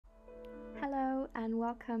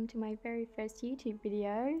welcome to my very first YouTube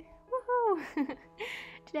video. Woohoo!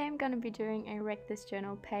 Today I'm gonna be doing a Wreck This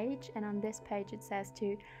Journal page, and on this page it says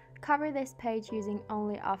to cover this page using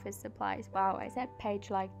only office supplies. Wow, I said page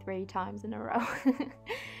like 3 times in a row.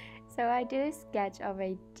 So I did a sketch of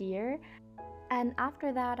a deer, and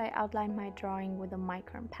after that I outlined my drawing with a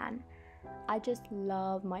micron pen. I just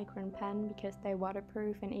love micron pen because they're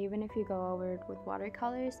waterproof, and even if you go over it with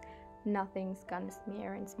watercolors, nothing's gonna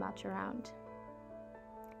smear and smudge around.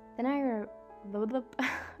 Then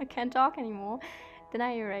I can't talk anymore. Then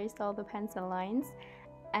I erased all the pencil lines,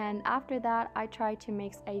 and after that I tried to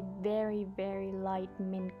mix a very light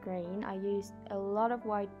mint green. I used a lot of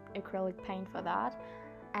white acrylic paint for that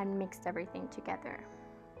and mixed everything together.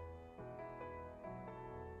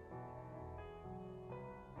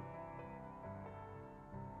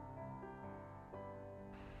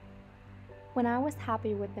 When I was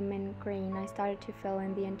happy with the mint green, I started to fill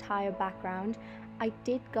in the entire background. I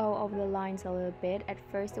did go over the lines a little bit. At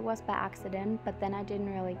first it was by accident, but then I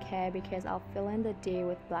didn't really care because I'll fill in the deer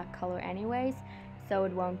with black color anyways, so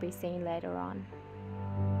it won't be seen later on.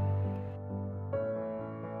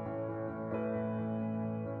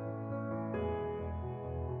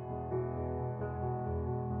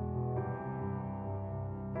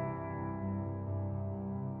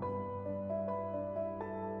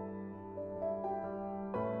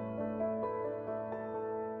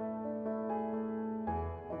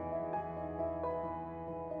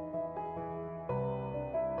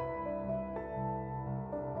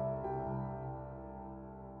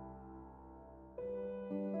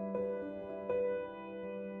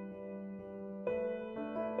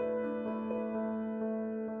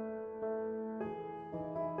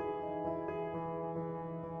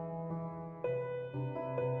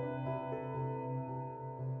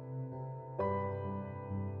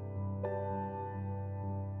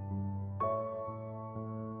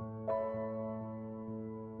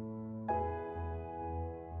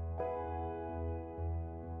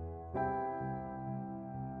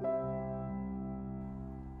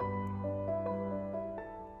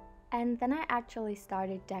 And then I actually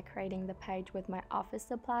started decorating the page with my office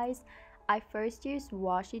supplies. I first used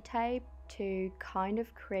washi tape to kind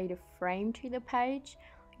of create a frame to the page.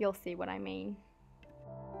 You'll see what I mean.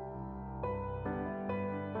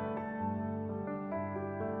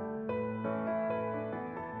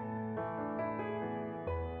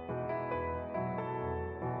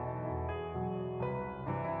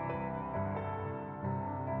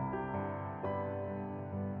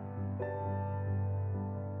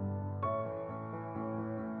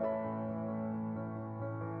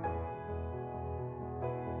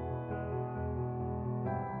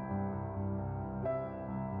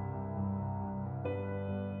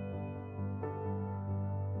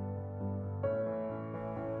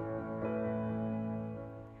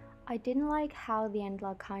 I didn't like how the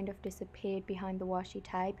antler kind of disappeared behind the washi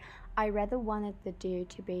tape. I rather wanted the deer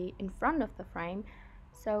to be in front of the frame,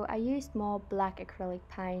 so I used more black acrylic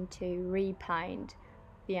paint to repaint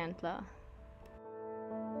the antler.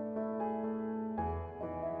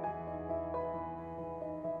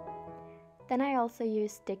 Then I also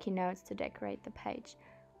used sticky notes to decorate the page.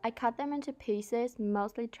 I cut them into pieces,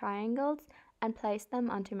 mostly triangles, and placed them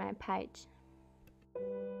onto my page.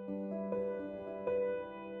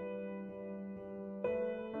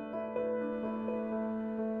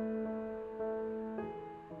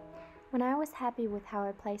 When I was happy with how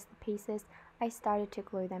I placed the pieces, I started to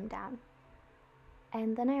glue them down.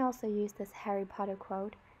 And then I also used this Harry Potter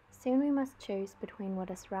quote, "Soon we must choose between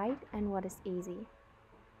what is right and what is easy."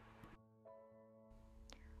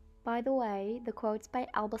 By the way, the quote's by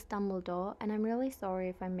Albus Dumbledore, and I'm really sorry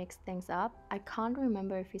if I mixed things up. I can't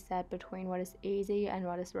remember if he said between what is easy and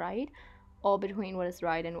what is right, or between what is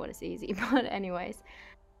right and what is easy, but anyways.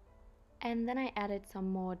 And then I added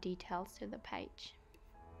some more details to the page.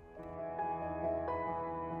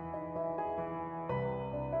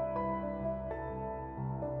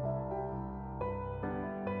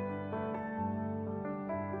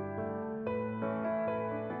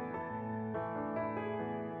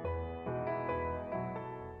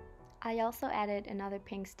 I also added another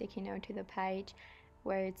pink sticky note to the page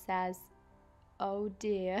where it says, "Oh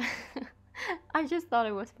dear." I just thought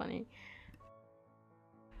it was funny.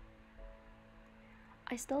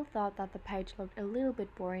 I still thought that the page looked a little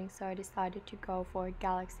bit boring, so I decided to go for a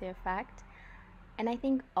galaxy effect. And I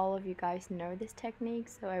think all of you guys know this technique,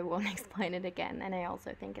 so I won't explain it again, and I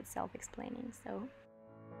also think it's self-explaining, so.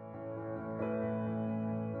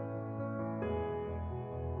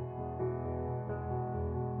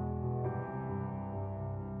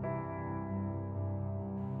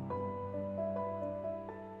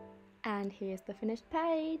 And here's the finished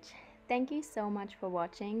page. Thank you so much for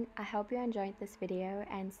watching. I hope you enjoyed this video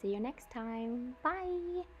and see you next time.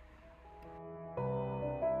 Bye!